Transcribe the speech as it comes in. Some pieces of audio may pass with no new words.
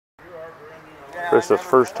Chris's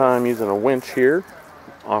first time using a winch here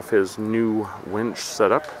off his new winch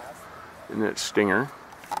setup in that Stinger.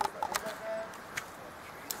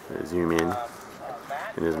 Zoom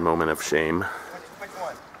in his moment of shame.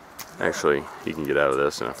 Actually, he can get out of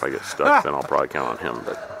this, and if I get stuck, then I'll probably count on him.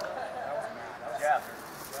 But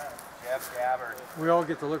we all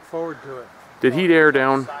get to look forward to it. did heat air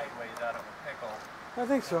down? I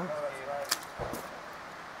think so.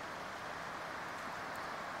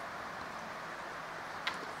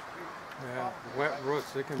 Yeah, wet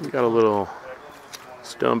roots. They can. We got a little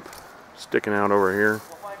stump sticking out over here,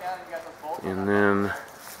 and then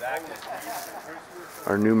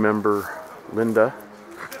our new member, Linda.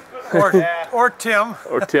 Or Tim.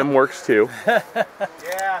 Or Tim works too.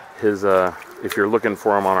 His if you're looking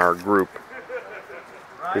for him on our group,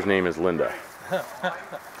 his name is Linda.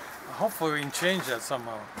 Hopefully we can change that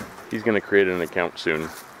somehow. He's gonna create an account soon.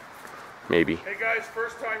 Maybe. Hey guys,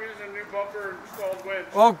 first time using a new bumper installed winch.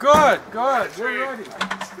 Oh good, good. We're ready.